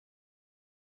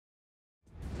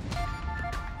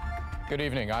Good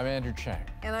evening, I'm Andrew Chang.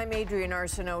 And I'm Adrienne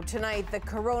Arsenault. Tonight, the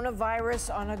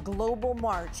coronavirus on a global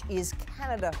march. Is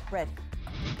Canada ready?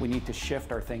 We need to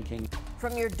shift our thinking.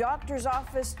 From your doctor's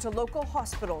office to local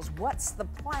hospitals, what's the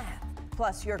plan?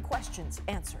 Plus, your questions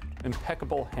answered.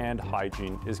 Impeccable hand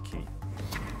hygiene is key.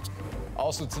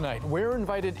 Also tonight, we're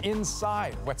invited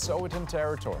inside Wet'suwet'en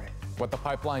territory, what the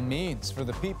pipeline means for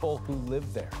the people who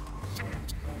live there.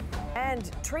 And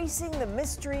tracing the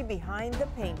mystery behind the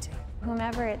painting.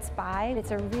 Whomever it's by, it's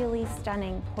a really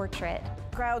stunning portrait.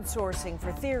 Crowdsourcing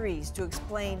for theories to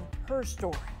explain her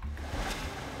story.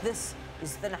 This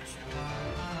is The National.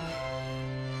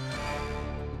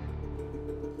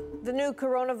 The new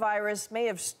coronavirus may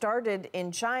have started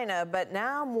in China, but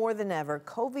now more than ever,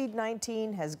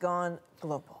 COVID-19 has gone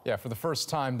global. Yeah, for the first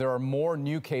time, there are more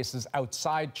new cases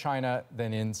outside China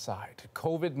than inside.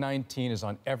 COVID-19 is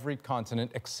on every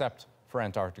continent except for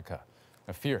Antarctica.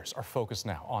 Now, fears are focused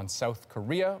now on South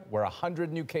Korea, where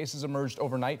 100 new cases emerged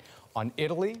overnight, on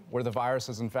Italy, where the virus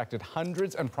has infected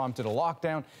hundreds and prompted a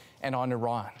lockdown, and on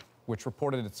Iran, which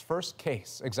reported its first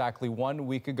case exactly 1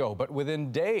 week ago, but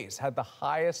within days had the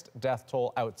highest death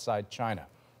toll outside China.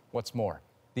 What's more,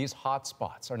 these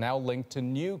hotspots are now linked to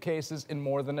new cases in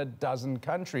more than a dozen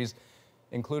countries,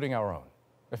 including our own.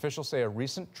 Officials say a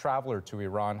recent traveler to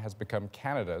Iran has become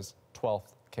Canada's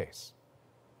 12th case.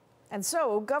 And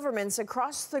so governments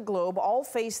across the globe all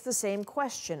face the same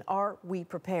question. Are we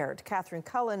prepared? Catherine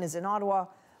Cullen is in Ottawa,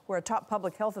 where a top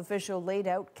public health official laid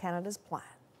out Canada's plan.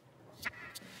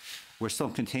 We're still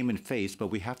in containment phase, but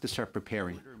we have to start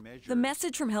preparing. The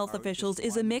message from health officials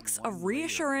is a mix of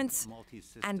reassurance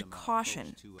and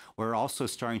caution. We're also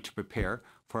starting to prepare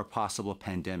for a possible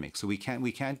pandemic. So we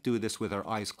can't do this with our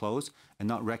eyes closed and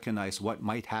not recognize what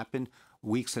might happen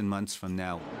weeks and months from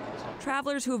now.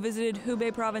 Travelers who visited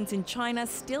Hubei province in China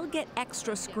still get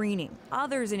extra screening.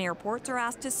 Others in airports are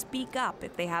asked to speak up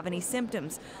if they have any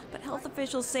symptoms. But health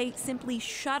officials say simply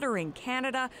shuttering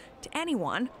Canada to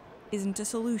anyone isn't a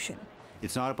solution.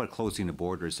 It's not about closing the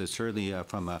borders. It's certainly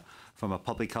from a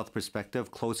public health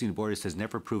perspective, closing the borders has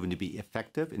never proven to be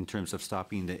effective in terms of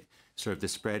stopping the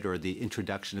spread or the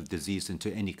introduction of disease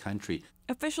into any country.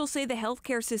 Officials say the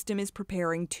healthcare system is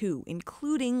preparing too,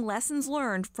 including lessons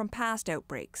learned from past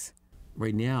outbreaks.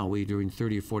 Right now, we're doing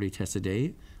 30 or 40 tests a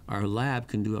day. Our lab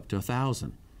can do up to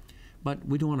 1,000. But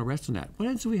we don't want to rest on that. What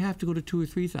happens if we have to go to 2,000 or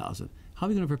 3,000? How are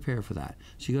we going to prepare for that?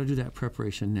 So you got to do that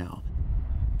preparation now.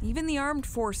 Even the armed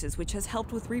forces, which has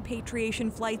helped with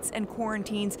repatriation flights and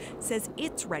quarantines, says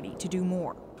it's ready to do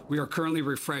more. We are currently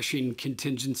refreshing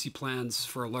contingency plans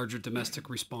for a larger domestic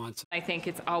response. I think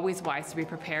it's always wise to be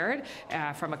prepared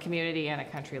from a community and a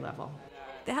country level.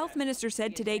 The health minister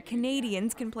said today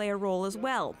Canadians can play a role as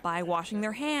well by washing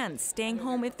their hands, staying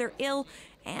home if they're ill,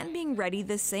 and being ready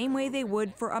the same way they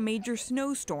would for a major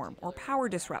snowstorm or power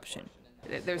disruption.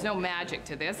 There's no magic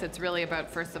to this. It's really about,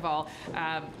 first of all,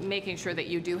 making sure that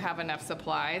you do have enough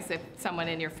supplies. If someone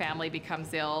in your family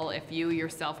becomes ill, if you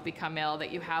yourself become ill,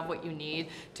 that you have what you need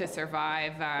to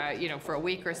survive, for a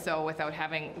week or so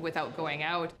without going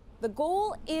out. The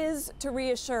goal is to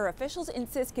reassure. Officials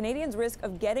insist Canadians' risk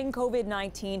of getting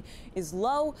COVID-19 is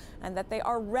low and that they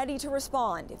are ready to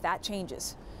respond if that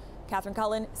changes. Catherine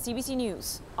Cullen, CBC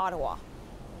News, Ottawa.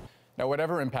 Now,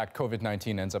 whatever impact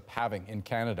COVID-19 ends up having in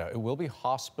Canada, it will be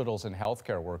hospitals and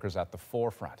healthcare workers at the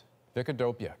forefront. Vic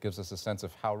Adopia gives us a sense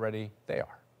of how ready they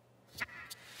are.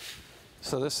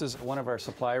 So this is one of our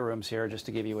supply rooms here, just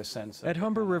to give you a sense. At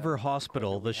Humber River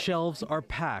Hospital, the shelves are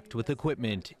packed with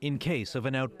equipment in case of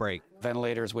an outbreak.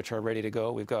 Ventilators, which are ready to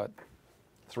go. We've got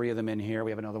 3 of them in here.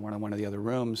 We have another one in one of the other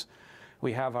rooms.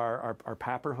 We have our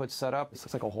PAPR hood set up.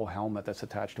 It's like a whole helmet that's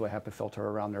attached to a HEPA filter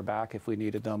around their back if we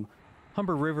needed them.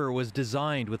 Humber River was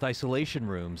designed with isolation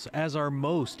rooms, as are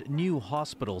most new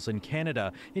hospitals in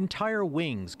Canada. Entire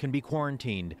wings can be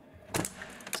quarantined.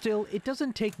 Still, it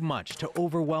doesn't take much to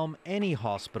overwhelm any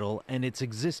hospital and its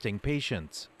existing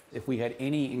patients. If we had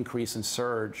any increase in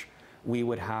surge, we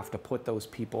would have to put those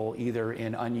people either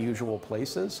in unusual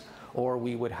places, or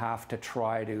we would have to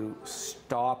try to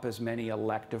stop as many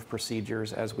elective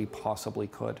procedures as we possibly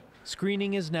could.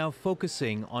 Screening is now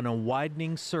focusing on a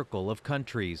widening circle of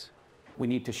countries. We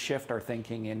need to shift our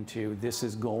thinking into this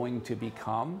is going to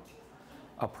become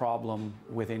a problem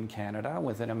within Canada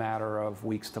within a matter of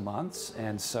weeks to months,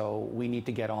 and so we need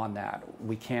to get on that.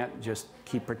 We can't just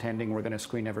keep pretending we're going to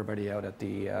screen everybody out at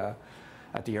the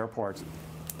airports.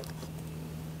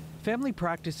 Family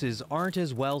practices aren't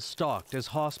as well stocked as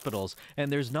hospitals,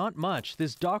 and there's not much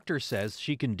this doctor says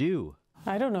she can do.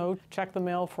 I don't know, check the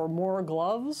mail for more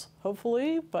gloves,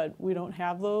 hopefully, but we don't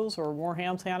have those, or more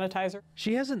hand sanitizer.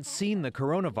 She hasn't seen the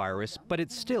coronavirus, but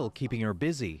it's still keeping her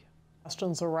busy.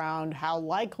 Questions around how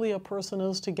likely a person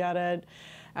is to get it,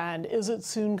 and is it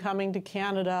soon coming to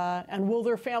Canada, and will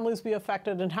their families be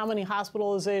affected, and how many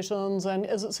hospitalizations, and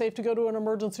is it safe to go to an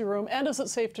emergency room, and is it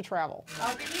safe to travel?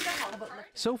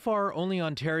 So far, only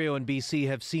Ontario and BC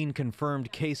have seen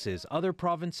confirmed cases. Other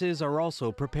provinces are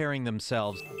also preparing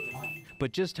themselves.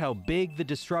 But just how big the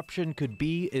disruption could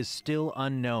be is still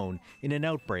unknown in an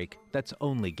outbreak that's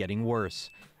only getting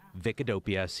worse. Vic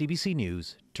Adopia, CBC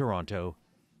News, Toronto.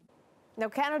 Now,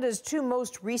 Canada's two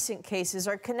most recent cases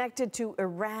are connected to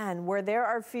Iran, where there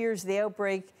are fears the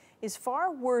outbreak is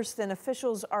far worse than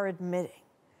officials are admitting.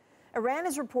 Iran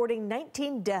is reporting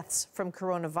 19 deaths from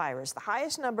coronavirus, the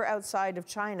highest number outside of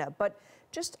China, but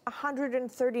just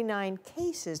 139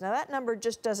 cases. Now, that number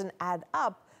just doesn't add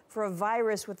up for a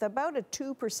virus with about a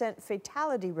 2%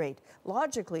 fatality rate.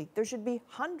 Logically, there should be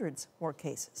hundreds more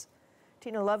cases.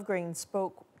 Tina Lovegreen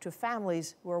spoke to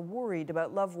families who are worried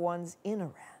about loved ones in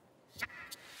Iran.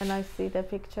 When I see the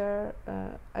picture,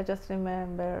 I just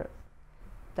remember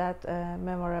that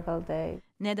memorable day.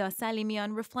 Neda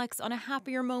Salimian reflects on a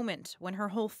happier moment when her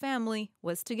whole family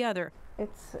was together.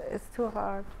 It's too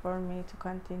hard for me to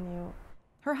continue.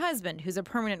 Her husband, who's a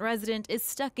permanent resident, is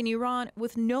stuck in Iran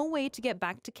with no way to get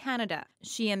back to Canada.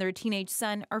 She and their teenage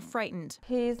son are frightened.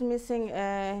 He's missing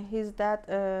his dad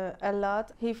a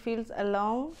lot. He feels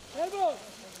alone.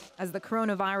 As the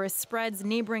coronavirus spreads,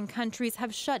 neighboring countries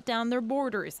have shut down their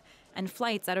borders, and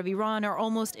flights out of Iran are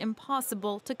almost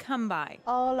impossible to come by.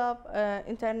 All of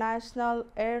international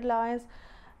airlines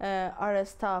are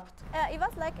stopped. It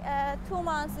was like 2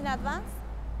 months in advance.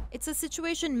 It's a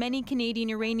situation many Canadian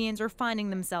Iranians are finding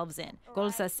themselves in.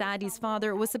 Golsa Saadi's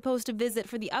father was supposed to visit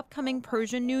for the upcoming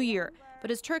Persian New Year, but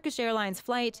his Turkish Airlines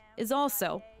flight is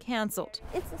also cancelled.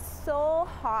 It's so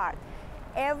hard.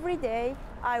 Every day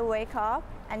I wake up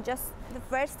and just the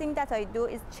first thing that I do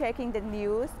is checking the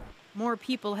news. More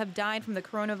people have died from the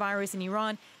coronavirus in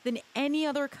Iran than any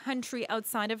other country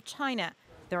outside of China.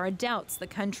 There are doubts the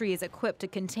country is equipped to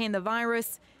contain the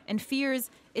virus and fears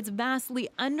it's vastly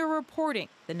underreporting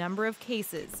the number of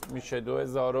cases.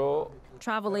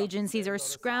 Travel agencies are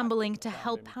scrambling to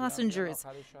help passengers.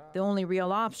 The only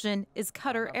real option is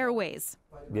Qatar Airways.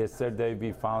 Yesterday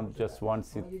we found just one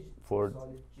seat for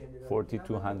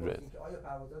 4,200.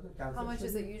 How much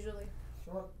is it usually?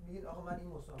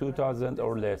 2,000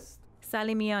 or less.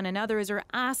 Salimian and others are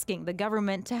asking the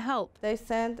government to help. They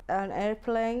sent an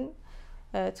airplane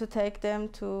to take them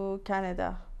to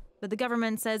Canada. But the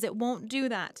government says it won't do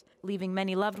that, leaving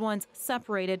many loved ones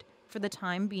separated for the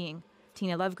time being.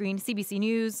 Tina Lovegreen, CBC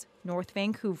News, North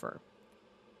Vancouver.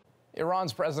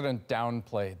 Iran's president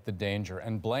downplayed the danger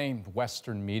and blamed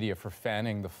Western media for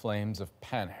fanning the flames of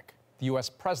panic. The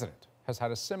U.S. president has had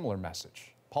a similar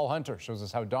message. Paul Hunter shows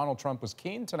us how Donald Trump was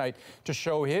keen tonight to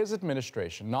show his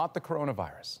administration, not the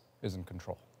coronavirus, is in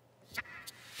control.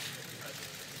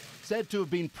 Said to have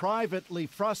been privately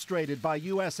frustrated by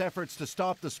U.S. efforts to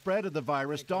stop the spread of the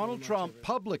virus, Donald Trump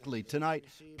publicly tonight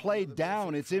played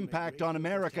down its impact on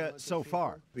America so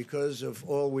far. Because of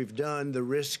all we've done, the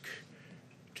risk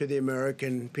to the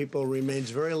American people remains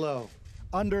very low.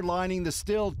 Underlining the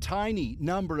still tiny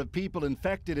number of people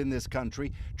infected in this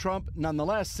country, Trump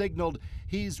nonetheless signaled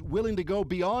he's willing to go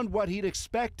beyond what he'd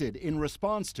expected in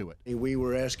response to it. We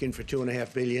were asking for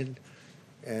 $2.5 billion,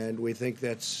 and we think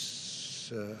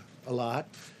that's a lot,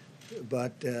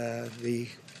 but the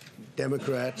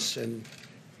Democrats and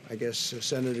I guess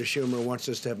Senator Schumer wants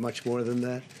us to have much more than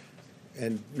that.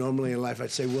 And normally in life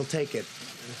I'd say, we'll take it.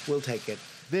 We'll take it.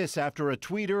 This after a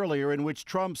tweet earlier in which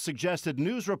Trump suggested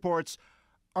news reports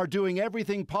are doing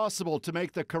everything possible to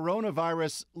make the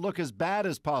coronavirus look as bad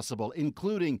as possible,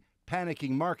 including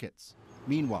panicking markets.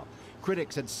 Meanwhile,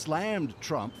 critics had slammed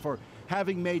Trump for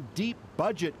having made deep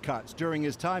budget cuts during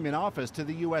his time in office to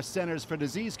the U.S. Centers for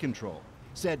Disease Control.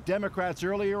 Said Democrats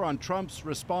earlier on Trump's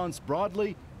response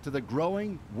broadly to the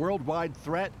growing worldwide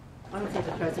threat. I don't think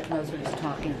the president knows what he's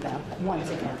talking about, once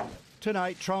again.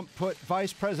 Tonight, Trump put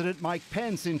Vice President Mike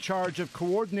Pence in charge of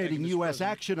coordinating U.S.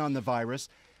 action on the virus.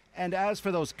 And as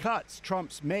for those cuts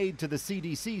Trump's made to the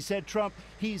CDC, said Trump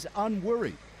he's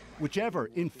unworried. Whichever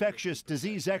infectious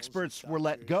disease experts were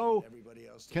let go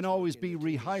can always be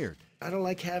rehired. I don't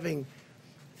like having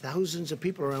thousands of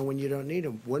people around when you don't need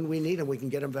them. When we need them, we can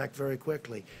get them back very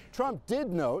quickly. Trump did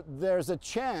note there's a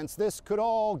chance this could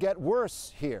all get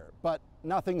worse here, but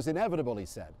nothing's inevitable, he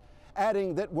said,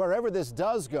 adding that wherever this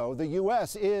does go, the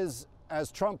U.S. is,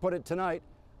 as Trump put it tonight,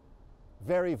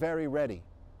 very, very ready.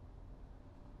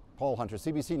 Paul Hunter,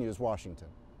 CBC News, Washington.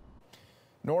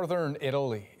 Northern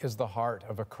Italy is the heart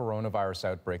of a coronavirus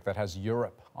outbreak that has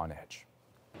Europe on edge.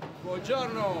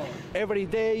 Buongiorno. Every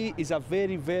day is a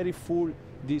very, very full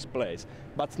this place.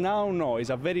 But now, no,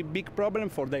 it's a very big problem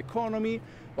for the economy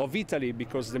of Italy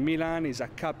because the Milan is a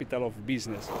capital of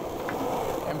business.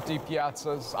 Empty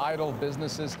piazzas, idle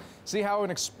businesses. See how an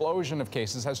explosion of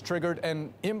cases has triggered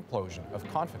an implosion of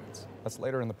confidence. That's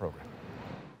later in the program.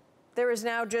 There is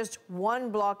now just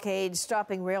one blockade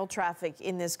stopping rail traffic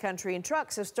in this country, and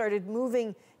trucks have started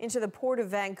moving into the Port of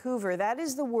Vancouver. That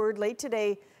is the word late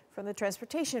today from the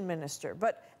Transportation Minister.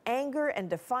 But anger and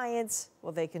defiance,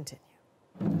 well, they continue.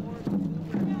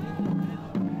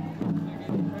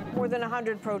 More than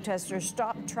 100 protesters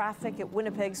stopped traffic at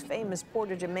Winnipeg's famous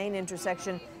Portage-Main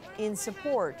intersection in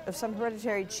support of some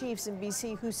hereditary chiefs in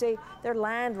BC who say their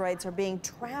land rights are being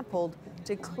trampled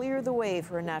to clear the way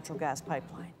for a natural gas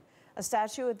pipeline. A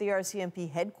statue at the RCMP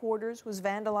headquarters was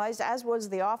vandalized, as was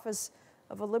the office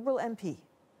of a Liberal MP.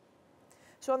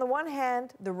 So on the one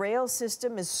hand, the rail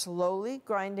system is slowly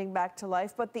grinding back to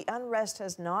life, but the unrest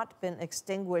has not been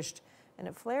extinguished, and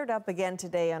it flared up again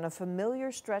today on a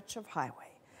familiar stretch of highway.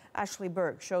 Ashley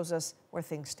Berg shows us where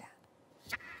things stand.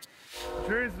 The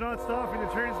train's not stopping, the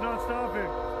train's not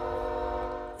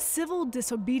stopping. Civil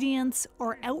disobedience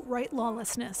or outright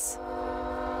lawlessness.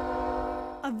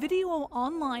 A video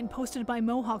online posted by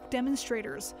Mohawk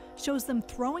demonstrators shows them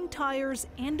throwing tires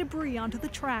and debris onto the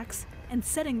tracks and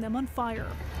setting them on fire.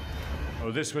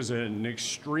 Oh, this was an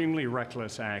extremely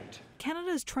reckless act.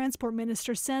 Canada's transport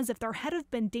minister says if there had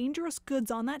have been dangerous goods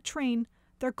on that train,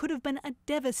 there could have been a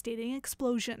devastating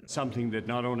explosion. Something that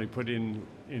not only put in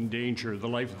danger the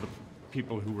life of the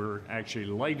people who were actually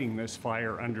lighting this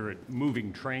fire under a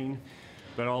moving train,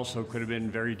 but also could have been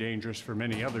very dangerous for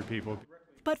many other people.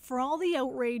 But for all the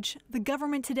outrage, the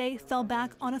government today fell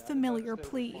back on a familiar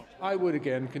plea. I would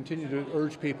again continue to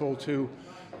urge people to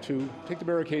take the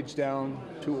barricades down,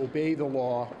 to obey the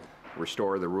law.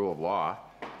 Restore the rule of law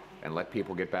and let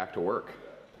people get back to work.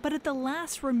 But at the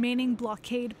last remaining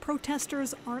blockade,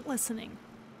 protesters aren't listening.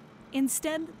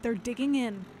 Instead, they're digging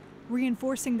in,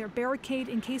 reinforcing their barricade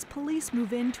in case police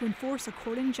move in to enforce a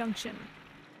court injunction.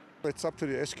 It's up to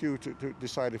the SQ to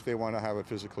decide if they want to have a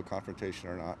physical confrontation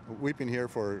or not. We've been here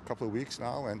for a couple of weeks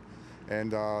now,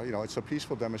 and you know, it's a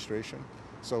peaceful demonstration.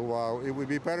 So it would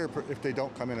be better if they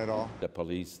don't come in at all. The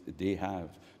police, they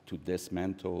have to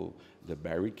dismantle the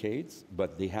barricades,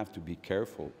 but they have to be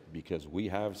careful because we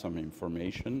have some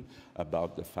information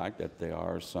about the fact that there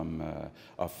are some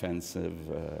offensive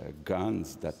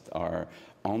guns that are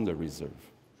on the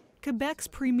reserve. Quebec's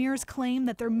premier's claim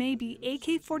that there may be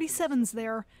AK-47s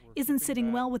there isn't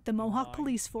sitting well with the Mohawk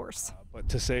police force. But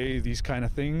to say these kind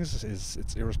of things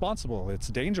it's irresponsible, it's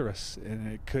dangerous,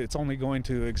 and it's only going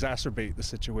to exacerbate the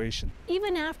situation.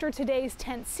 Even after today's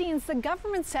tense scenes, the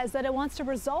government says that it wants to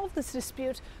resolve this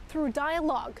dispute through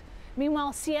dialogue.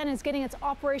 Meanwhile, CN is getting its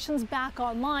operations back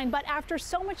online, but after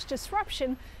so much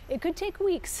disruption, it could take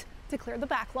weeks to clear the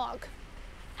backlog.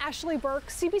 Ashley Burke,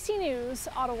 CBC News,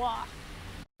 Ottawa.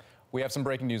 We have some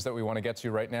breaking news that we want to get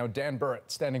to right now. Dan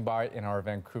Burrett standing by in our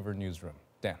Vancouver newsroom.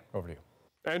 Dan, over to you.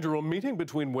 Andrew, a meeting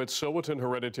between Wet'suwet'en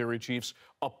hereditary chiefs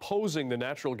opposing the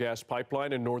natural gas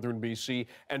pipeline in northern BC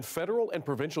and federal and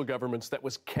provincial governments that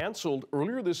was cancelled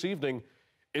earlier this evening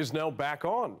is now back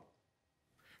on.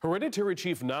 Hereditary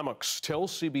Chief Namux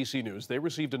tells CBC News they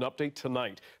received an update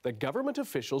tonight that government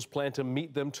officials plan to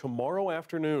meet them tomorrow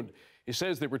afternoon. He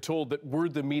says they were told that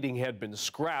word the meeting had been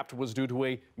scrapped was due to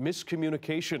a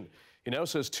miscommunication. He now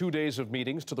says 2 days of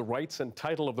meetings to the rights and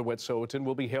title of the Wet'suwet'en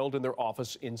will be held in their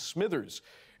office in Smithers.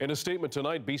 In a statement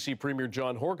tonight, BC Premier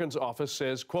John Horgan's office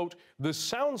says, quote, "This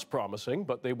sounds promising,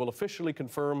 but they will officially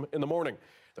confirm in the morning."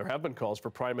 There have been calls for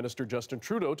Prime Minister Justin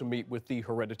Trudeau to meet with the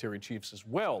hereditary chiefs as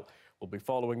well. We'll be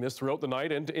following this throughout the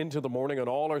night and into the morning on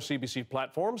all our CBC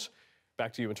platforms.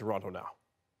 Back to you in Toronto now.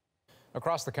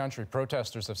 Across the country,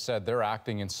 protesters have said they're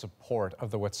acting in support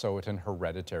of the Wet'suwet'en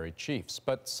hereditary chiefs.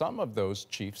 But some of those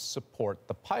chiefs support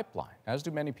the pipeline, as do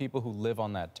many people who live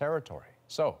on that territory.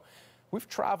 So we've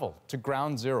traveled to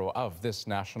ground zero of this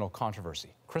national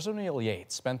controversy. Chris O'Neill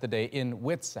Yates spent the day in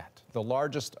Witsat, the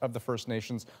largest of the First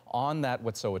Nations on that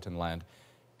Wet'suwet'en land.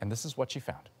 And this is what she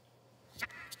found.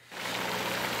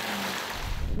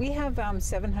 We have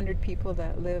 700 people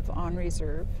that live on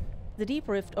reserve. The deep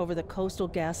rift over the Coastal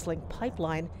GasLink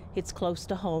pipeline hits close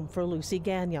to home for Lucy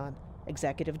Gagnon,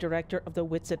 executive director of the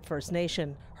Witsat First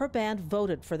Nation. Her band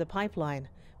voted for the pipeline,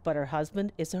 but her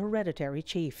husband is a hereditary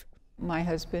chief. My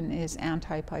husband is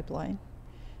anti-pipeline,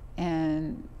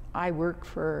 and I work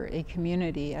for a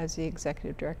community as the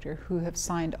executive director who have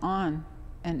signed on,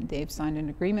 and they've signed an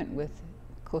agreement with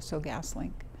Coastal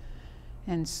GasLink.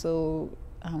 And so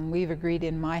we've agreed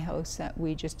in my house that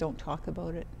we just don't talk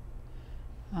about it.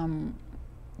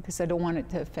 because I don't want it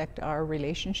to affect our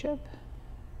relationship.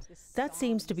 That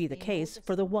seems to be the case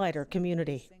for the wider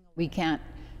community. We can't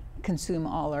consume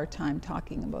all our time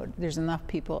talking about it. There's enough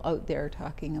people out there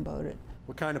talking about it.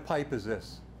 What kind of pipe is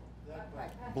this?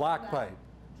 Black pipe,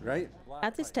 right?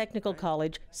 At this technical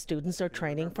college, students are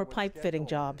training for pipe fitting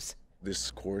jobs.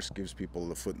 This course gives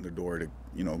people a foot in the door to,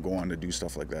 go on to do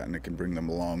stuff like that, and it can bring them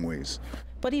a long ways.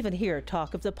 But even here,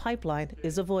 talk of the pipeline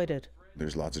is avoided.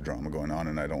 There's lots of drama going on,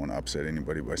 and I don't want to upset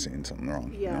anybody by saying something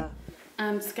wrong. Yeah.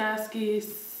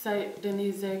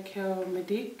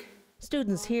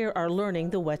 Students here are learning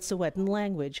the Wet'suwet'en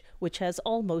language, which has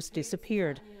almost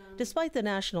disappeared. Despite the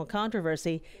national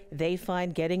controversy, they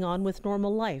find getting on with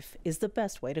normal life is the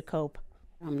best way to cope.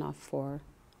 I'm not for,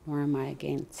 nor am I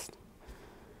against.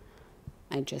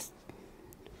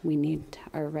 We need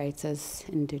our rights as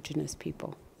Indigenous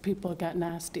people. People get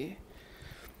nasty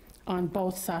on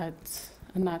both sides,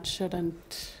 and that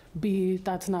shouldn't be,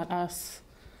 that's not us.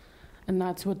 And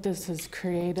that's what this has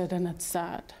created, and it's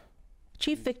sad.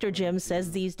 Chief Victor Jim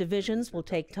says these divisions will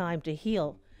take time to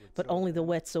heal, but only the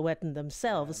Wet'suwet'en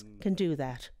themselves can do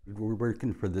that. We're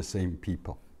working for the same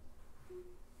people,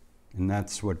 and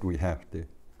that's what we have to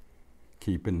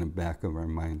keep in the back of our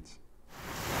minds.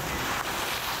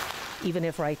 Even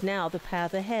if right now the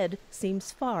path ahead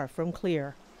seems far from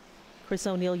clear. Chris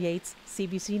O'Neill-Yates,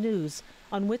 CBC News,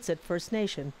 on Witsit First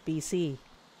Nation, BC.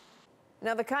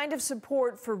 Now, the kind of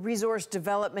support for resource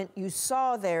development you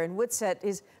saw there in Witsit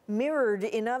is mirrored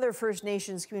in other First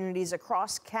Nations communities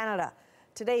across Canada.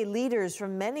 Today, leaders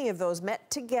from many of those met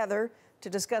together to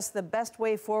discuss the best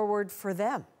way forward for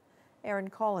them. Aaron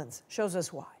Collins shows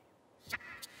us why.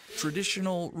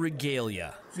 Traditional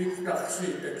regalia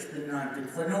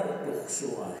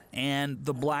and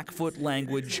the Blackfoot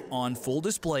language on full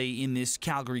display in this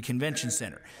Calgary Convention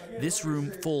Centre. This room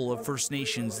full of First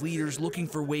Nations leaders looking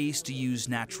for ways to use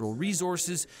natural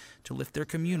resources to lift their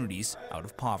communities out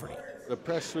of poverty. The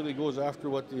press really goes after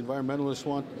what the environmentalists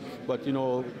want, but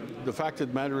the fact of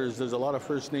the matter is there's a lot of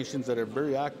First Nations that are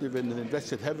very active and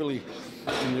invested heavily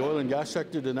in the oil and gas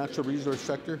sector, the natural resource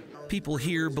sector. People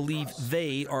here believe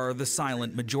they are the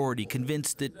silent majority,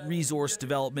 convinced that resource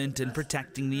development and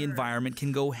protecting the environment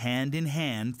can go hand in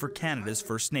hand for Canada's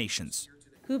First Nations.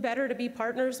 Who better to be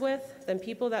partners with than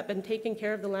people that have been taking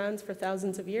care of the lands for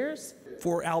thousands of years?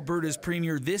 For Alberta's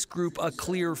Premier, this group a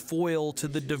clear foil to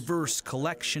the diverse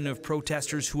collection of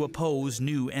protesters who oppose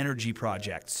new energy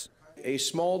projects. A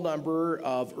small number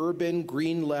of urban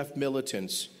green left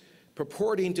militants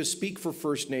purporting to speak for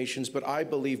First Nations, but I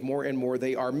believe more and more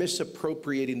they are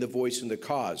misappropriating the voice and the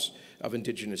cause of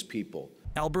Indigenous people.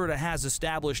 Alberta has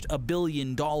established a $1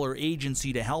 billion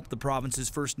agency to help the province's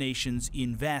First Nations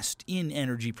invest in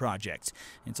energy projects.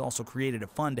 It's also created a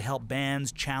fund to help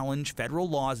bands challenge federal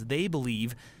laws they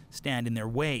believe stand in their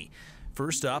way.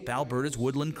 First up, Alberta's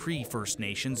Woodland Cree First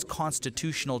Nation's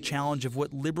constitutional challenge of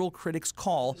what Liberal critics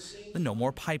call the No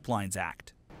More Pipelines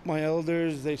Act. My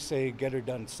elders, they say, get her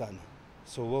done, son.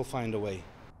 So we'll find a way.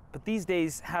 But these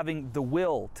days, having the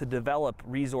will to develop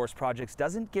resource projects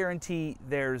doesn't guarantee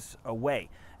there's a way.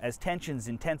 As tensions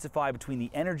intensify between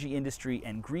the energy industry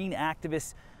and green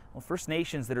activists, First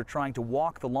Nations that are trying to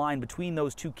walk the line between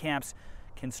those two camps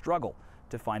can struggle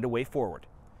to find a way forward.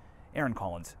 Aaron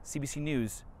Collins, CBC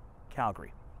News,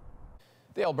 Calgary.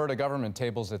 The Alberta government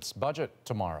tables its budget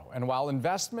tomorrow, and while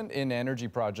investment in energy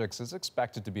projects is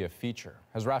expected to be a feature,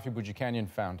 as Rafi Boudjikanian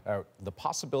found out, the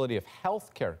possibility of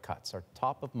health care cuts are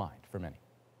top of mind for many.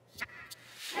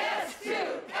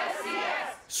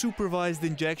 Supervised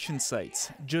injection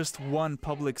sites, just one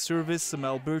public service some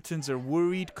Albertans are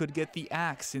worried could get the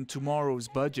axe in tomorrow's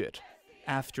budget.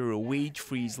 After a wage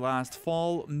freeze last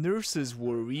fall, nurses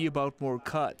worry about more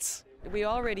cuts. We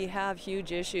already have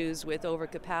huge issues with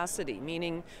overcapacity,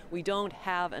 meaning we don't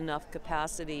have enough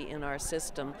capacity in our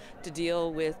system to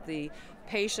deal with the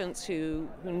patients who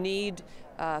need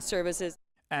services.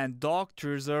 And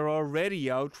doctors are already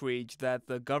outraged that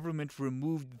the government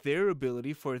removed their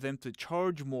ability for them to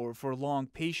charge more for long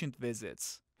patient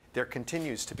visits. There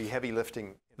continues to be heavy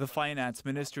lifting. The finance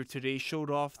minister today showed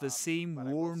off the same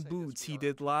worn boots he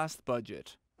did last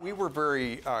budget. We were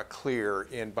very clear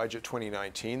in Budget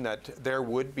 2019 that there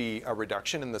would be a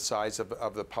reduction in the size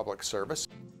of the public service.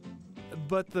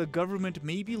 But the government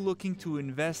may be looking to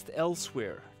invest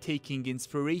elsewhere, taking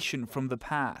inspiration from the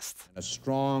past. A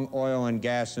strong oil and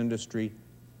gas industry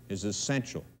is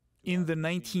essential. In the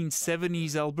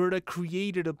 1970s, Alberta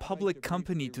created a public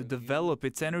company to develop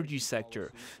its energy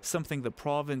sector, something the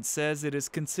province says it is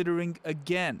considering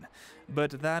again.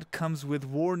 But that comes with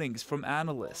warnings from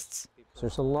analysts.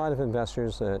 There's a lot of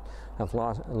investors that have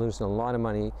losing a lot of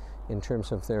money in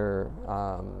terms of their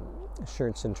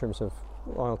shirts, in terms of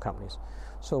oil companies.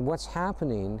 So what's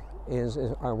happening is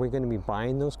are we going to be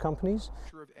buying those companies?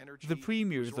 The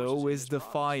Premier, though, is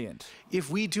defiant. If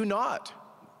we do not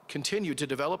continue to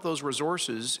develop those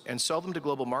resources and sell them to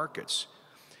global markets,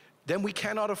 then we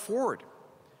cannot afford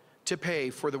to pay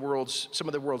for some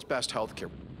of the world's best healthcare.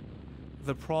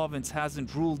 The province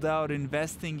hasn't ruled out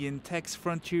investing in Teck's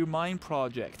Frontier Mine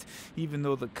project, even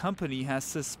though the company has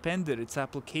suspended its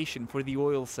application for the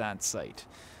oil sands site.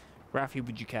 Rafi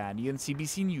Bujikanian,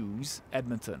 CBC News,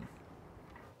 Edmonton.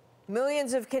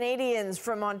 Millions of Canadians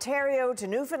from Ontario to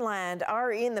Newfoundland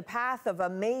are in the path of a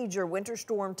major winter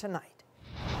storm tonight.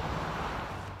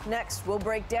 Next, we'll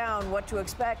break down what to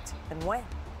expect and when.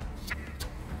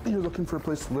 You're looking for a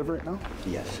place to live right now?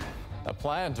 Yes. A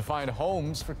plan to find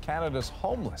homes for Canada's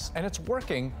homeless, and it's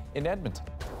working in Edmonton.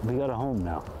 We got a home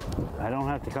now. I don't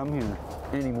have to come here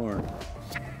anymore.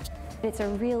 It's a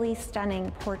really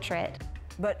stunning portrait.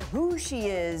 But who she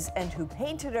is and who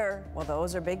painted her, well,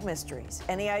 those are big mysteries.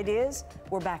 Any ideas?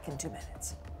 We're back in 2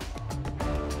 minutes.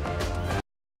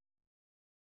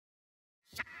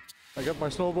 I got my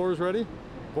snowboards ready,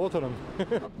 both of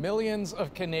them. Millions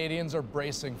of Canadians are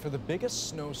bracing for the biggest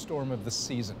snowstorm of the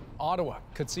season. Ottawa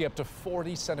could see up to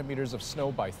 40 centimeters of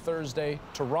snow by Thursday.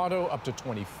 Toronto up to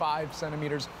 25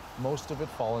 centimeters, most of it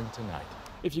falling tonight.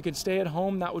 If you could stay at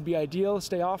home, that would be ideal.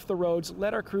 Stay off the roads.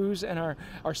 Let our crews and our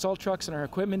salt trucks and our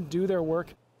equipment do their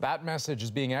work. That message is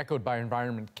being echoed by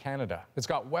Environment Canada. It's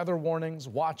got weather warnings,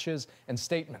 watches, and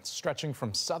statements stretching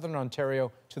from southern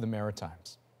Ontario to the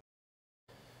Maritimes.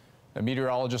 Now,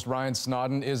 meteorologist Ryan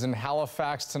Snodden is in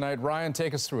Halifax tonight. Ryan,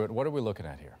 take us through it. What are we looking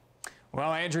at here?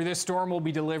 Well, Andrew, this storm will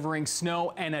be delivering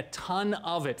snow and a ton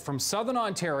of it from southern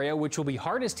Ontario, which will be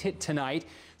hardest hit tonight,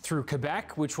 through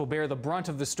Quebec, which will bear the brunt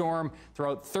of the storm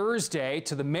throughout Thursday,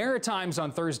 to the Maritimes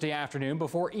on Thursday afternoon,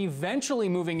 before eventually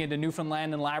moving into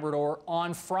Newfoundland and Labrador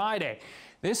on Friday.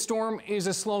 This storm is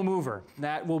a slow mover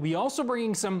that will be also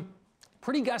bringing some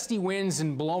pretty gusty winds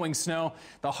and blowing snow.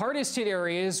 The hardest hit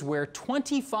areas where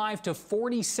 25 to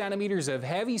 40 centimeters of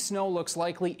heavy snow looks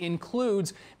likely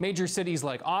includes major cities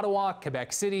like Ottawa,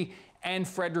 Quebec City, and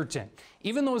Fredericton.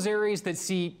 Even those areas that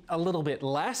see a little bit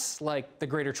less, like the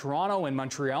Greater Toronto and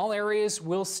Montreal areas,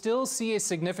 will still see a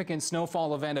significant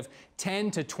snowfall event of 10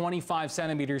 to 25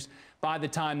 centimeters by the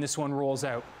time this one rolls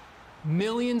out.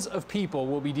 Millions of people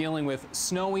will be dealing with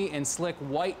snowy and slick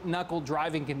white-knuckle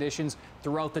driving conditions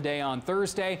throughout the day on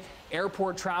Thursday.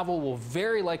 Airport travel will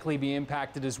very likely be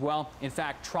impacted as well. In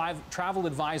fact, travel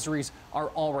advisories are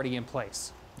already in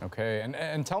place. Okay,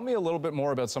 and tell me a little bit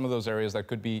more about some of those areas that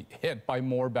could be hit by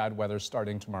more bad weather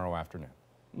starting tomorrow afternoon.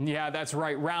 Yeah, that's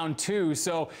right, round two.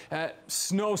 So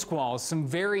snow squalls, some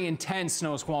very intense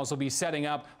snow squalls will be setting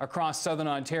up across southern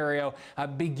Ontario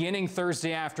beginning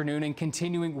Thursday afternoon and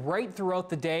continuing right throughout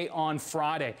the day on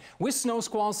Friday. With snow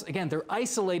squalls, again, they're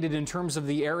isolated in terms of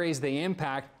the areas they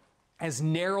impact, as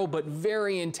narrow but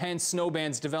very intense snow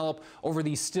bands develop over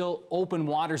these still open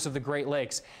waters of the Great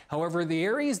Lakes. However, the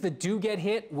areas that do get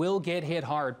hit will get hit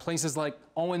hard. Places like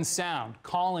Owen Sound,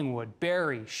 Collingwood,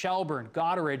 Barrie, Shelburne,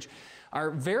 Goderich are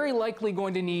very likely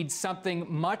going to need something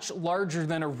much larger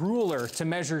than a ruler to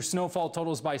measure snowfall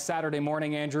totals by Saturday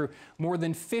morning, Andrew. More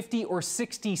than 50 or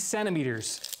 60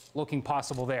 centimeters looking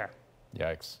possible there.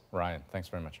 Yikes. Ryan, thanks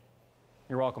very much.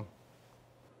 You're welcome.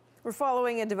 We're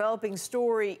following a developing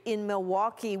story in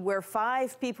Milwaukee where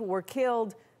 5 people were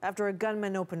killed after a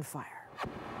gunman opened fire.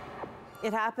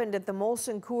 It happened at the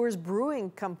Molson Coors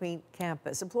Brewing Company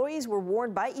campus. Employees were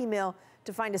warned by email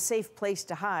to find a safe place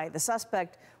to hide. The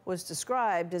suspect was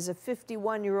described as a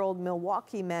 51-year-old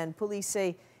Milwaukee man. Police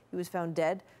say he was found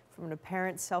dead from an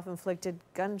apparent self-inflicted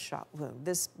gunshot wound.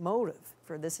 This motive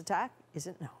for this attack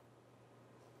isn't known.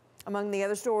 Among the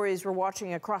other stories we're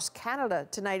watching across Canada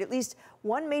tonight, at least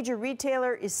one major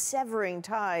retailer is severing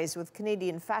ties with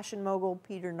Canadian fashion mogul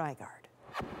Peter Nygard.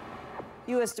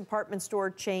 U.S. department store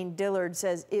chain Dillard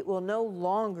says it will no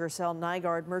longer sell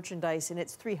Nygard merchandise in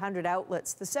its 300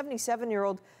 outlets. The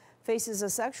 77-year-old faces a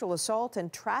sexual assault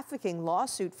and trafficking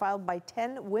lawsuit filed by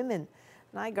 10 women.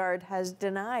 Nygard has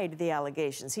denied the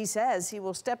allegations. He says he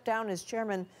will step down as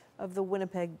chairman of the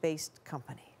Winnipeg-based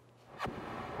company.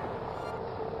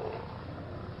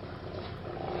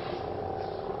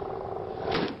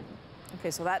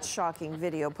 Okay, so that shocking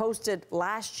video posted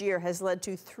last year has led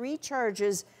to 3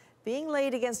 charges being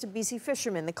laid against a BC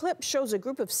fisherman. The clip shows a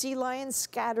group of sea lions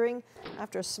scattering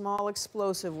after a small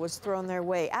explosive was thrown their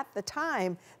way. At the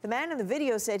time, the man in the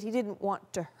video said he didn't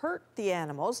want to hurt the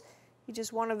animals. He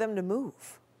just wanted them to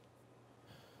move.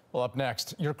 Well, up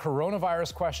next, your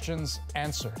coronavirus questions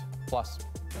answered. Plus,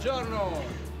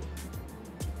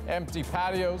 Empty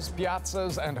patios,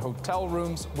 piazzas, and hotel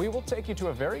rooms. We will take you to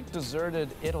a very deserted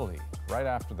Italy right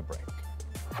after the break.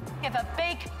 Give a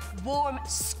big, warm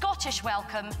Scottish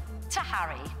welcome to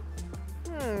Harry.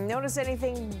 Notice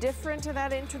anything different to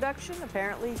that introduction?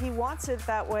 Apparently he wants it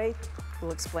that way.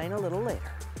 We'll explain a little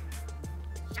later.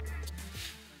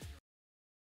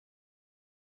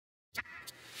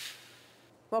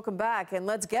 Welcome back, and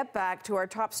let's get back to our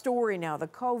top story now, the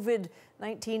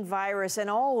COVID-19 virus and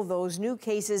all those new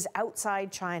cases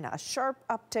outside China. A sharp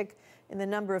uptick in the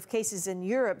number of cases in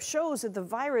Europe shows that the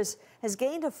virus has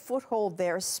gained a foothold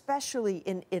there, especially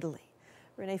in Italy.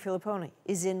 Renee Filipponi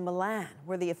is in Milan,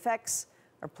 where the effects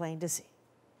are plain to see.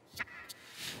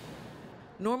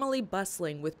 Normally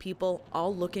bustling with people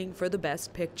all looking for the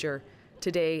best picture,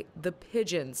 today the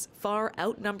pigeons far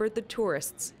outnumbered the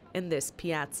tourists in this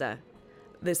piazza.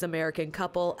 This American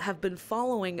couple have been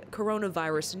following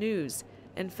coronavirus news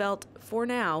and felt, for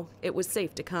now, it was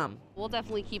safe to come. We'll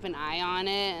definitely keep an eye on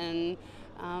it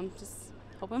and just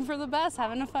hoping for the best,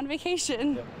 having a fun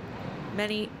vacation.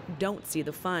 Many don't see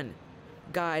the fun.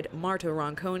 Guide Marta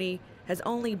Ronconi has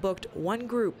only booked one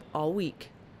group all week.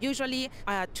 Usually,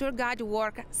 a tour guide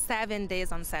works 7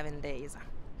 days on 7 days.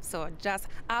 So just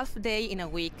half day in a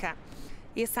week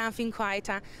is something quite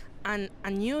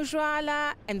unusual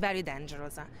and very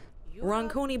dangerous.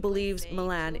 Ronconi believes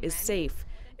Milan is safe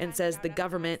and says the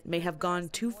government may have gone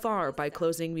too far by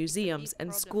closing museums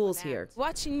and schools here.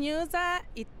 Watching news,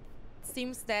 it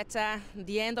seems that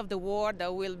the end of the world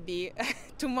will be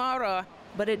tomorrow.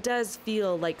 But it does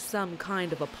feel like some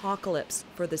kind of apocalypse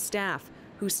for the staff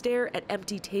who stare at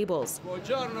empty tables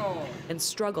and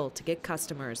struggle to get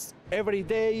customers. Every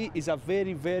day is a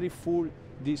very, very full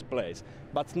this place.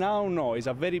 But now, no, it's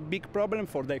a very big problem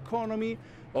for the economy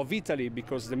of Italy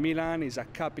because the Milan is a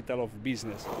capital of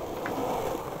business.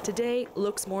 Today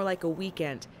looks more like a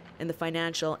weekend in the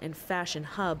financial and fashion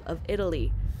hub of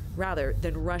Italy, rather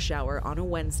than rush hour on a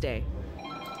Wednesday.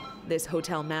 This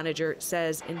hotel manager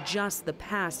says in just the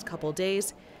past couple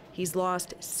days, he's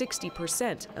lost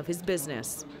 60% of his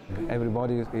business.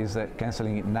 Everybody is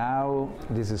canceling it now.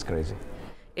 This is crazy.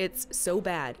 It's so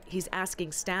bad, he's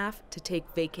asking staff to take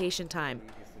vacation time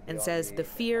and says the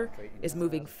fear is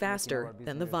moving faster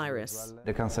than the virus.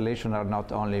 The cancellations are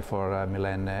not only for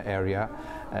Milan area.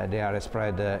 They are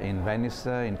spread in Venice,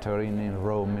 in Turin, in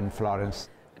Rome, in Florence.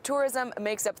 Tourism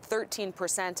makes up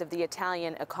 13% of the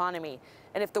Italian economy.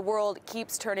 And if the world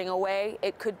keeps turning away,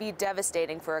 it could be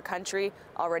devastating for a country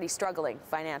already struggling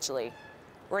financially.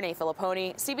 Renee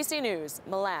Filipponi, CBC News,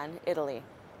 Milan, Italy.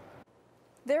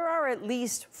 There are at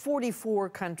least 44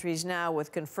 countries now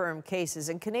with confirmed cases,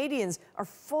 and Canadians are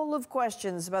full of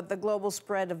questions about the global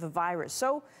spread of the virus.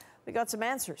 So we got some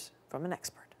answers from an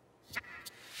expert.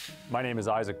 My name is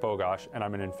Isaac Bogosh, and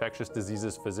I'm an infectious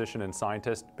diseases physician and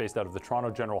scientist based out of the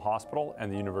Toronto General Hospital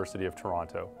and the University of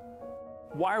Toronto.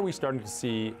 Why are we starting to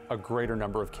see a greater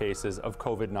number of cases of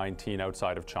COVID-19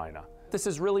 outside of China? This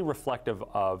is really reflective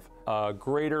of a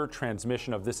greater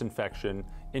transmission of this infection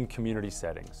in community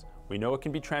settings. We know it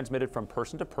can be transmitted from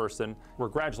person to person. We're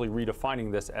gradually redefining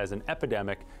this as an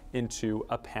epidemic into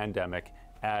a pandemic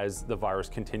as the virus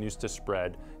continues to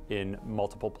spread in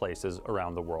multiple places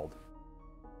around the world.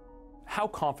 How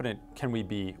confident can we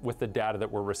be with the data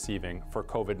that we're receiving for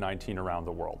COVID-19 around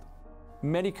the world?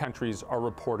 Many countries are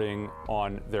reporting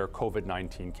on their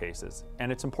COVID-19 cases,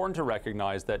 and it's important to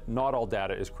recognize that not all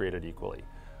data is created equally.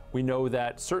 We know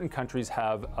that certain countries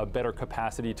have a better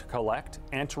capacity to collect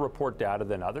and to report data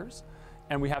than others,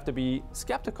 and we have to be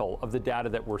skeptical of the data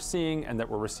that we're seeing and that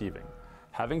we're receiving.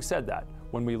 Having said that,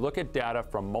 when we look at data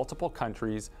from multiple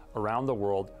countries around the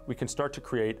world, we can start to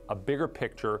create a bigger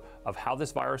picture of how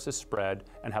this virus is spread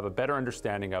and have a better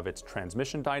understanding of its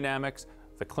transmission dynamics,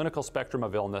 the clinical spectrum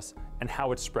of illness, and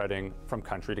how it's spreading from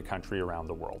country to country around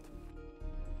the world.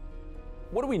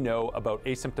 What do we know about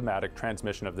asymptomatic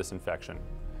transmission of this infection?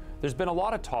 There's been a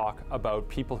lot of talk about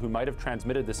people who might have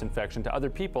transmitted this infection to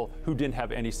other people who didn't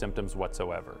have any symptoms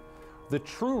whatsoever. The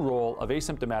true role of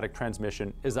asymptomatic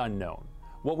transmission is unknown.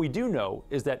 What we do know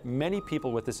is that many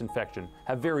people with this infection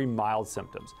have very mild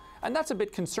symptoms. And that's a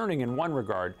bit concerning in one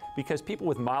regard because people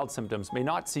with mild symptoms may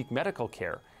not seek medical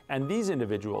care, and these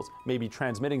individuals may be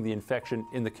transmitting the infection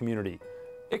in the community.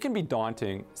 It can be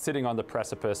daunting sitting on the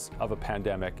precipice of a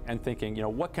pandemic and thinking,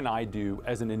 what can I do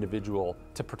as an individual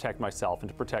to protect myself and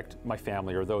to protect my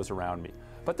family or those around me?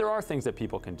 But there are things that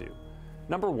people can do.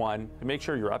 Number one, make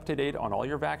sure you're up to date on all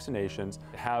your vaccinations,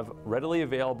 have readily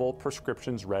available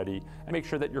prescriptions ready, and make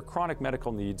sure that your chronic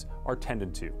medical needs are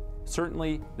tended to.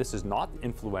 Certainly, this is not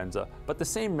influenza, but the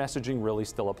same messaging really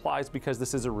still applies because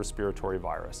this is a respiratory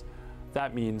virus.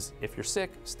 That means if you're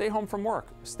sick, stay home from work,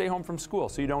 stay home from school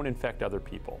so you don't infect other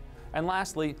people. And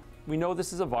lastly, we know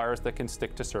this is a virus that can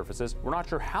stick to surfaces. We're not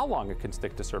sure how long it can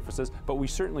stick to surfaces, but we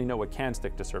certainly know it can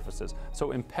stick to surfaces.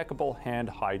 So impeccable hand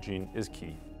hygiene is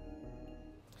key.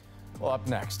 Well, up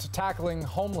next, tackling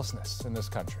homelessness in this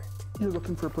country. You're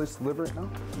looking for a place to live right now?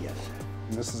 Yes.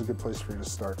 And this is a good place for you to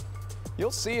start.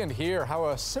 You'll see and hear how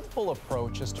a simple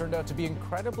approach has turned out to be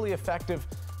incredibly effective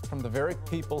from the very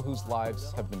people whose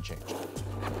lives have been changed.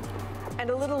 And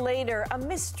a little later, a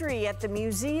mystery at the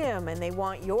museum, and they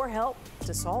want your help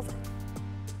to solve it.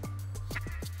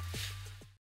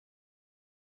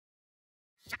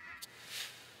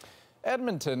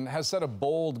 Edmonton has set a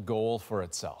bold goal for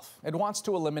itself. It wants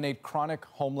to eliminate chronic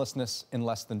homelessness in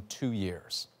less than 2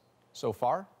 years. So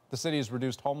far, the city has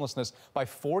reduced homelessness by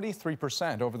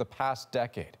 43% over the past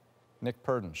decade. Nick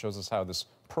Purdon shows us how this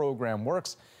program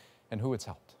works and who it's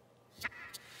helped.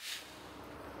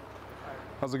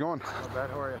 How's it going? Not bad,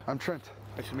 how are you? I'm Trent.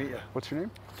 Nice to meet you. What's your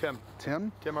name? Tim.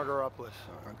 Tim? Tim Argyropoulos.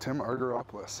 Tim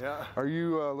Argyropoulos. Yeah. Are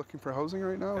you looking for housing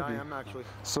right now? Yeah, I am actually.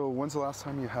 So when's the last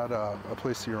time you had a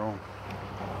place of your own?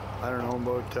 I don't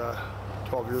know, about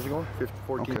 12 years ago,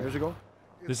 14 years ago.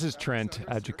 This is Trent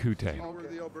Adjacute.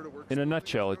 In a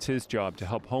nutshell, it's his job to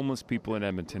help homeless people in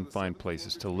Edmonton find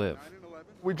places to live.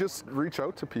 We just reach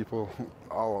out to people.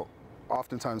 I'll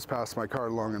oftentimes pass my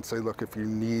card along and say, look, if you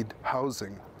need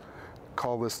housing,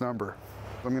 call this number.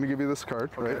 I'm going to give you this card,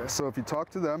 right? So if you talk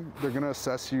to them, they're going to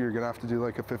assess you. You're going to have to do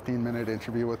like a 15-minute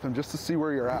interview with them just to see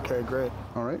where you're at. Okay, great.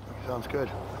 All right? Sounds good.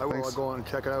 I will go and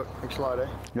check it out. Thanks a lot, eh?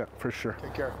 Yeah, for sure.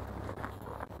 Take care.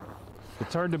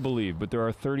 It's hard to believe, but there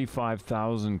are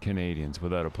 35,000 Canadians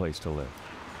without a place to live.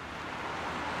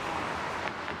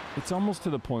 It's almost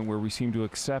to the point where we seem to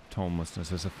accept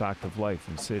homelessness as a fact of life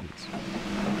in cities.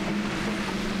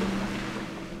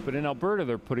 But in Alberta,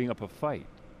 they're putting up a fight.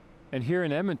 And here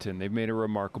in Edmonton, they've made a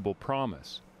remarkable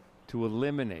promise to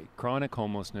eliminate chronic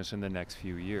homelessness in the next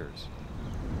few years.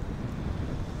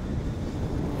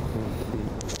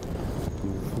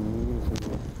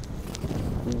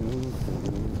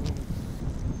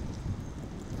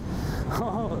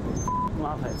 Oh,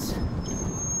 Muppets.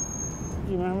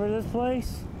 Do you remember this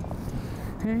place?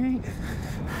 You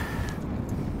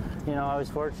know, I was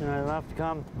fortunate enough to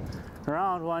come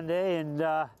around one day and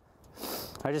I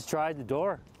just tried the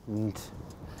door and,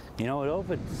 you know, it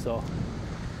opened, so.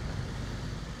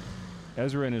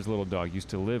 Ezra and his little dog used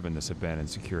to live in this abandoned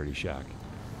security shack.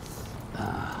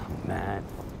 Oh, man.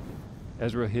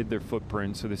 Ezra hid their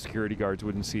footprints so the security guards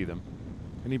wouldn't see them.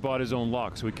 And he bought his own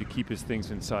lock so he could keep his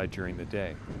things inside during the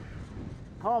day.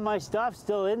 All my stuff's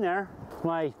still in there.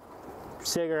 My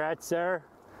cigarettes there.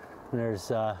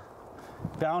 There's a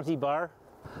Bounty bar.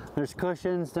 There's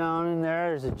cushions down in there.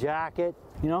 There's a jacket.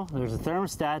 You know, there's a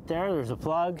thermostat there. There's a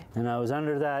plug. And I was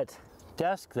under that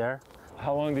desk there.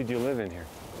 How long did you live in here?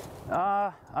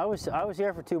 I was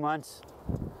here for 2 months.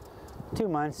 2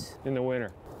 months. In the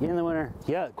winter? In the winter,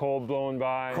 yeah. Cold blowing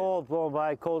by? Cold blowing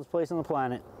by. Coldest place on the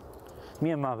planet.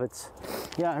 Me and Muppets.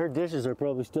 Yeah, her dishes are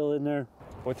probably still in there.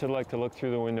 What's it like to look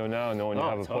through the window now knowing you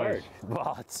have a place?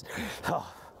 Well,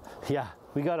 yeah,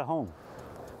 we got a home.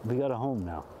 We got a home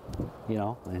now, you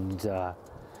know, and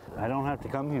I don't have to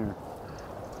come here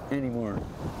anymore.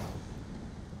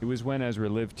 It was when Ezra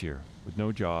lived here, with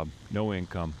no job, no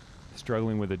income,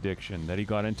 struggling with addiction, that he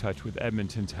got in touch with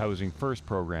Edmonton's Housing First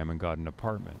program and got an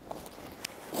apartment.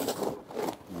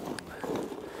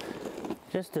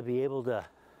 Just to be able to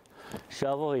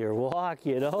shovel your walk,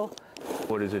 you know?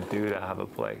 What does it do to have a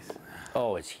place?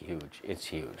 Oh, it's huge. It's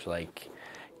huge. Like,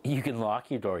 you can lock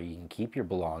your door. You can keep your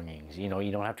belongings. You know,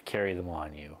 you don't have to carry them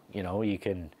on you. You know, you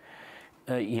can,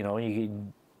 you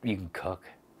can cook.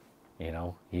 You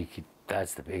know,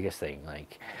 that's the biggest thing.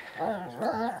 Like,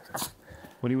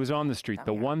 when he was on the street,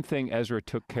 the one thing Ezra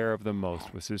took care of the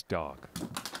most was his dog.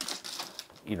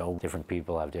 You know, different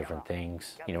people have different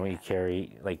things. You know, you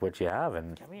carry like what you have,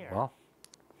 and well,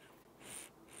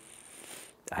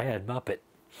 I had Muppet.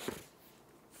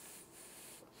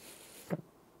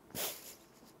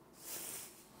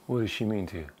 What does she mean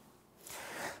to you?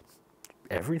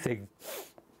 Everything.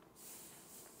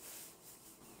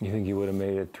 You think you would have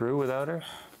made it through without her?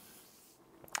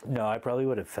 No, I probably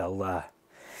would have fell,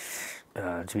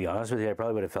 to be honest with you, I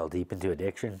probably would have fell deep into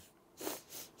addiction.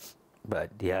 But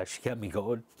yeah, she kept me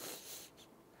going.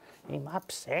 Hey,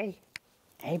 Mups, hey.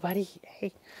 Hey, buddy,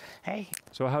 hey, hey.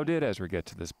 So how did Ezra get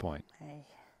to this point? Hey.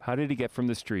 How did he get from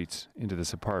the streets into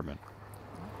this apartment?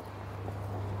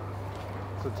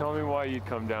 So tell me why you'd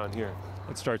come down here.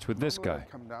 It starts with this guy.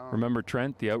 Remember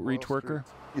Trent, the outreach worker?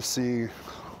 You see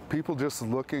people just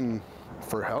looking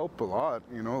for help a lot,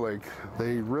 you know, like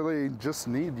they really just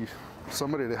need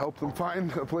somebody to help them find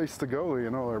a place to go,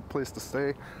 you know, or a place to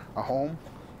stay, a home.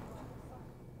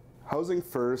 Housing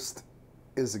First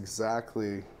is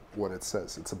exactly what it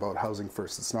says. It's about housing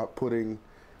first. It's not putting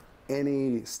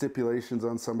any stipulations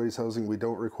on somebody's housing. We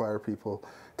don't require people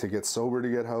to get sober to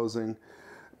get housing.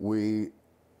 We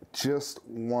just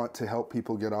want to help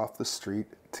people get off the street,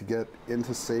 to get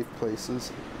into safe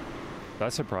places.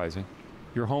 That's surprising.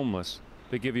 You're homeless.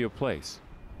 They give you a place,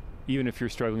 even if you're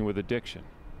struggling with addiction.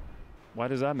 Why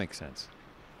does that make sense?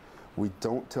 We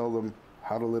don't tell them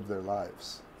how to live their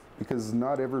lives, because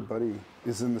not everybody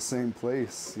is in the same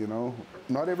place, you know?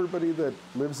 Not everybody that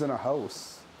lives in a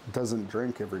house doesn't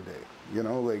drink every day, you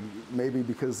know? Like, maybe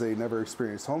because they never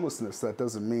experienced homelessness, that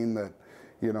doesn't mean that,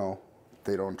 you know,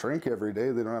 they don't drink every day,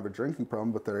 they don't have a drinking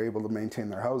problem, but they're able to maintain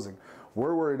their housing.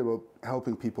 We're worried about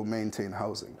helping people maintain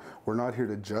housing. We're not here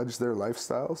to judge their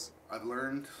lifestyles. I've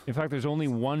learned. In fact, there's only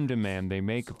one demand they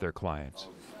make of their clients.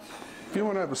 If you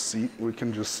want to have a seat, we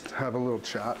can just have a little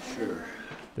chat. Sure.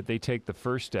 That they take the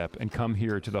first step and come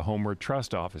here to the Homeward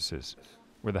Trust offices,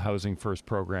 where the Housing First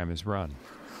program is run.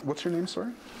 What's your name,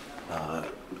 sorry?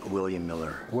 William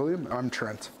Miller. William, I'm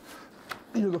Trent.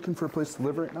 You're looking for a place to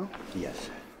live right now? Yes.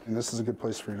 And this is a good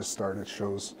place for you to start. It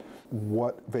shows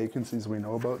what vacancies we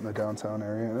know about in the downtown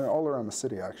area and all around the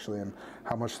city, actually, and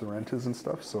how much the rent is and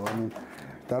stuff. So, I mean,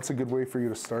 that's a good way for you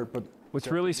to start. But what's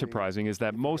really surprising is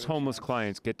that most homeless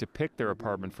clients get to pick their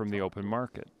apartment from the open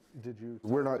market.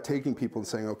 We're not taking people and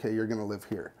saying, okay, you're going to live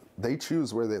here. They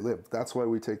choose where they live. That's why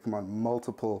we take them on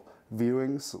multiple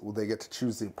viewings. They get to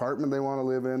choose the apartment they want to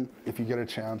live in if you get a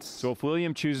chance. So if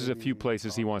William chooses a few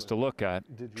places he wants to look at,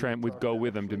 Trent would go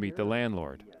with him to meet the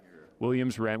landlord.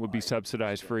 William's rent would be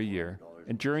subsidized for a year,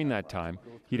 and during that time,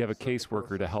 he'd have a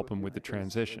caseworker to help him with the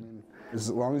transition. As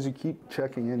long as you keep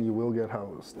checking in, you will get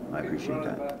housed. I appreciate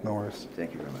that. No worries.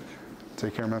 Thank you very much.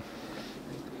 Take care, man.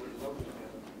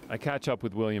 I catch up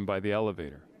with William by the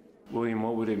elevator. William,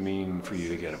 what would it mean for you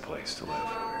to get a place to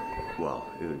live? Well,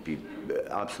 it would be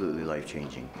absolutely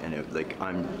life-changing, and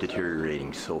I'm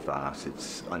deteriorating so fast,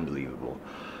 it's unbelievable.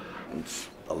 It's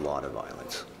a lot of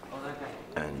violence,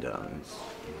 and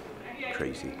it's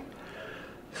crazy.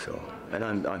 So, and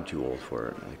I'm too old for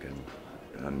it. Like,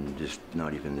 I'm just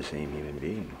not even the same human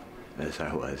being as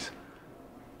I was.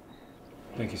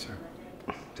 Thank you, sir.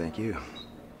 Thank you.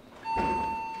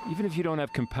 Even if you don't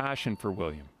have compassion for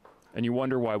William, and you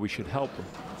wonder why we should help him.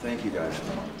 Thank you, guys.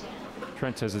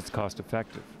 Trent says it's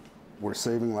cost-effective. We're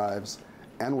saving lives,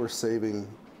 and we're saving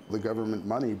the government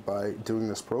money by doing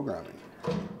this programming,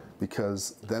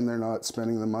 because then they're not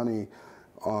spending the money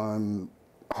on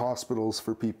hospitals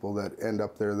for people that end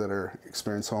up there that are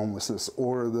experience homelessness,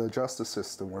 or the justice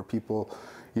system where people,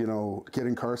 you know, get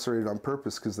incarcerated on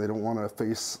purpose because they don't want to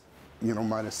face, you know,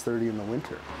 -30 in the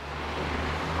winter.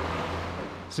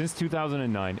 Since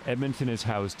 2009, Edmonton has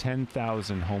housed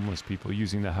 10,000 homeless people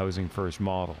using the Housing First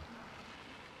model.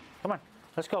 Come on,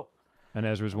 let's go. And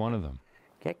Ezra's one of them.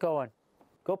 Get going.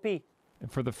 Go pee.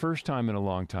 And for the first time in a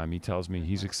long time, he tells me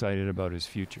he's excited about his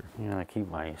future. You know, I keep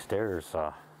my stairs.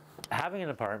 Having an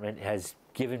apartment has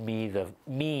given me the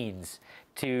means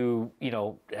to, you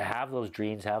know, have those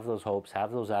dreams, have those hopes,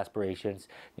 have those aspirations.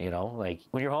 You know, like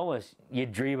when you're homeless, you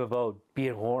dream about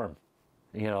being warm.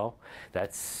 You know,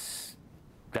 that's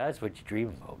what you dream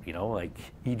about, you know, like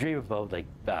you dream about like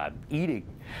eating,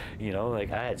 you know,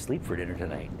 like I had sleep for dinner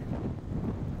tonight.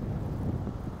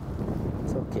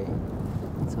 It's okay.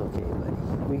 It's okay, buddy.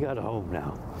 We got a home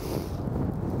now.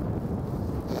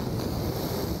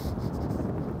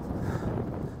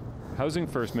 Housing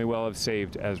First may well have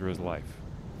saved Ezra's life.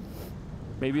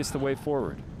 Maybe it's the way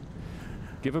forward.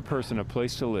 Give a person a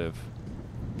place to live,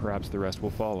 perhaps the rest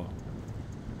will follow.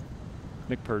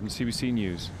 Nick Purdon, CBC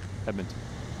News, Edmonton.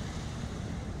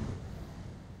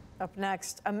 Up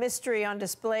next, a mystery on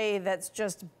display that's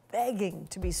just begging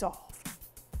to be solved.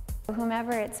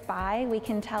 Whomever it's by, we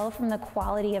can tell from the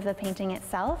quality of the painting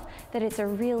itself that it's a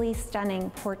really stunning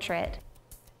portrait.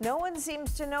 No one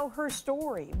seems to know her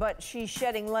story, but she's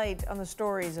shedding light on the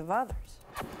stories of others.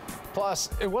 Plus,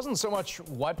 it wasn't so much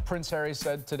what Prince Harry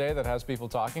said today that has people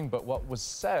talking, but what was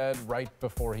said right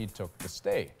before he took the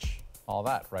stage. All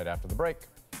that right after the break.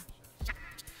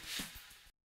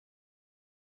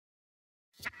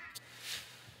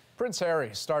 Prince Harry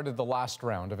started the last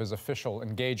round of his official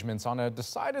engagements on a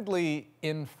decidedly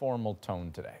informal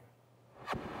tone today.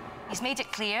 He's made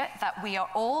it clear that we are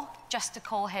all just to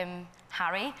call him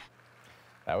Harry.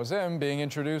 That was him being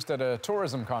introduced at a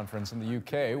tourism conference in the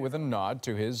UK with a nod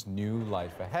to his new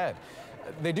life ahead.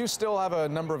 They do still have a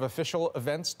number of official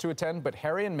events to attend, but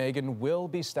Harry and Meghan will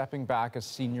be stepping back as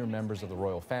senior members of the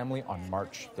royal family on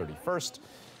March 31st.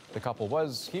 The couple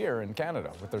was here in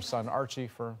Canada with their son Archie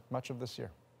for much of this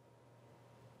year.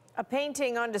 A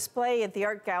painting on display at the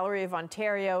Art Gallery of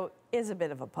Ontario is a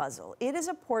bit of a puzzle. It is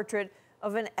a portrait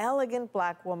of an elegant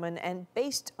black woman, and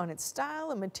based on its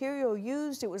style and material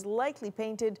used, it was likely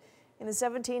painted in the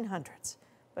 1700s.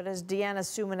 But as Deanna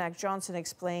Sumanak-Johnson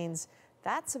explains,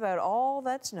 that's about all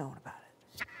that's known about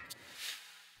it.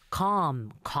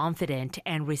 Calm, confident,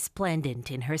 and resplendent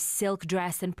in her silk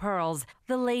dress and pearls,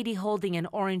 the lady holding an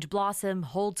orange blossom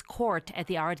holds court at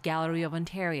the Art Gallery of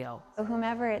Ontario.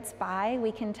 Whomever it's by,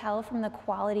 we can tell from the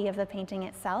quality of the painting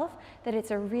itself that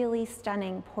it's a really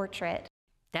stunning portrait.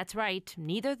 That's right,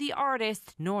 neither the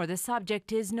artist nor the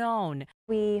subject is known.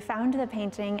 We found the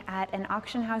painting at an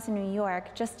auction house in New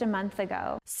York just a month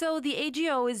ago. So the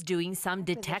AGO is doing some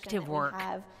detective work,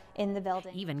 in the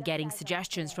building, even getting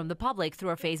suggestions from the public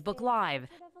through a Facebook Live.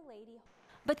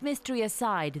 But mystery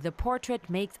aside, the portrait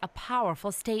makes a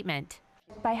powerful statement.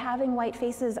 By having white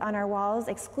faces on our walls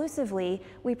exclusively,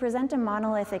 we present a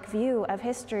monolithic view of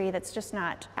history that's just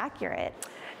not accurate.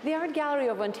 The Art Gallery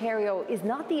of Ontario is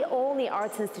not the only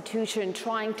arts institution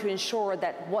trying to ensure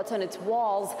that what's on its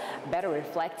walls better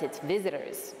reflects its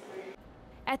visitors.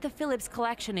 At the Phillips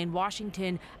Collection in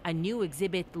Washington, a new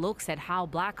exhibit looks at how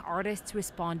black artists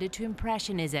responded to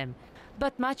Impressionism.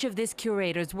 But much of this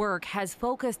curator's work has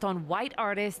focused on white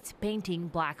artists painting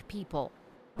black people.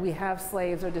 We have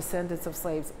slaves or descendants of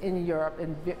slaves in Europe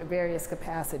in various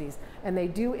capacities, and they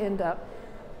do end up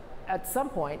at some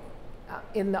point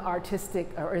in the artistic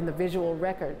or in the visual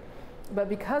record. But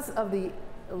because of the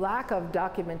lack of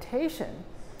documentation,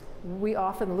 we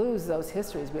often lose those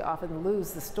histories, we often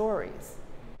lose the stories.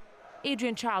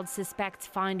 Adrian Childs suspects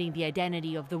finding the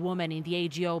identity of the woman in the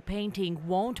AGO painting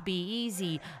won't be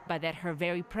easy, but that her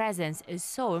very presence is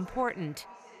so important.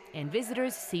 And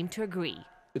visitors seem to agree.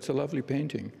 It's a lovely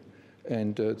painting,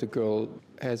 and the girl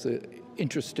has an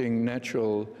interesting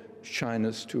natural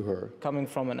shyness to her. Coming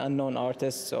from an unknown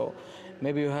artist, so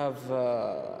maybe you have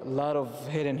a lot of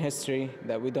hidden history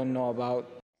that we don't know about.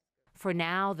 For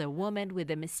now, the woman with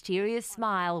the mysterious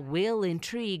smile will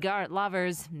intrigue art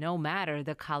lovers, no matter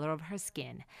the color of her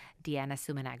skin. Deanna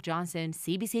Sumanak-Johnson,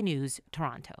 CBC News,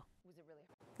 Toronto.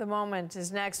 The Moment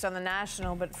is next on The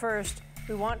National, but first,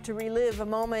 we want to relive a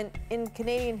moment in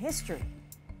Canadian history.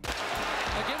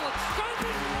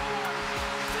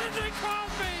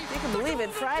 You can believe it,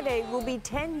 Friday will be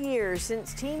 10 years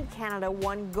since Team Canada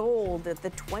won gold at the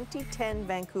 2010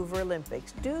 Vancouver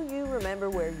Olympics. Do you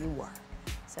remember where you were?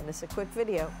 Send us a quick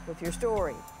video with your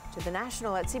story to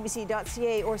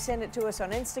thenational@cbc.ca or send it to us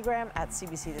on Instagram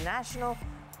 @CBC The National.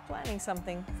 Planning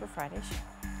something for Friday's show.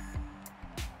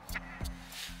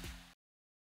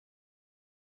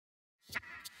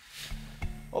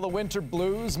 Well, the winter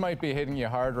blues might be hitting you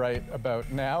hard right about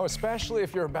now, especially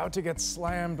if you're about to get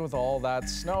slammed with all that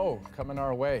snow coming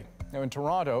our way. Now, in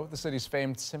Toronto, the city's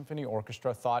famed symphony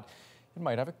orchestra thought it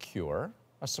might have a cure,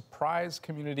 a surprise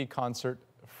community concert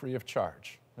free of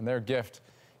charge. And their gift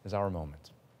is our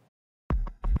moment.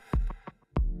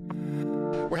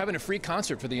 We're having a free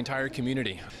concert for the entire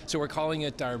community. So we're calling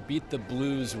it our Beat the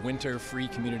Blues Winter Free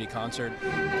Community Concert.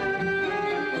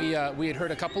 We had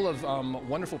heard a couple of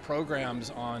wonderful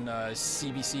programs on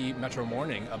CBC Metro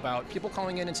Morning about people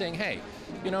calling in and saying, hey,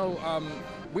 you know,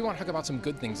 we want to talk about some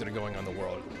good things that are going on in the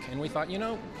world. And we thought, you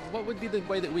know, what would be the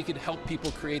way that we could help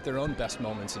people create their own best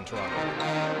moments in Toronto?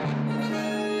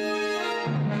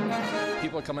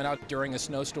 People are coming out during a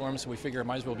snowstorm, so we figure it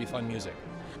might as well be fun music.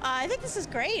 I think this is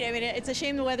great. I mean, it's a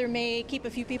shame the weather may keep a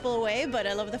few people away, but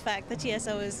I love the fact that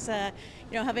TSO is,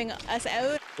 having us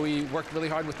out. We worked really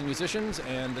hard with the musicians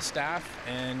and the staff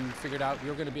and figured out we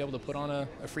were going to be able to put on a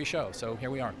free show, so here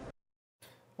we are.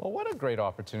 Well, what a great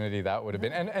opportunity that would have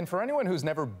been. And for anyone who's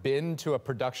never been to a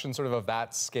production sort of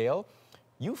that scale,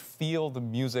 you feel the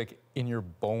music in your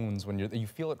bones when you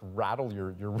feel it rattle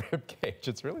your rib cage.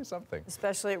 It's really something.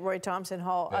 Especially at Roy Thompson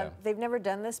Hall. Yeah. They've never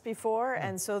done this before,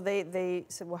 and so they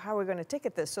said, well, how are we going to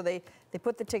ticket this? So they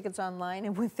put the tickets online,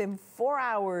 and within 4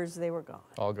 hours, they were gone.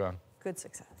 All gone. Good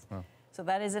success. Oh. So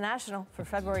that is a national for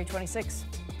February 26th.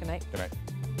 Good night. Good night.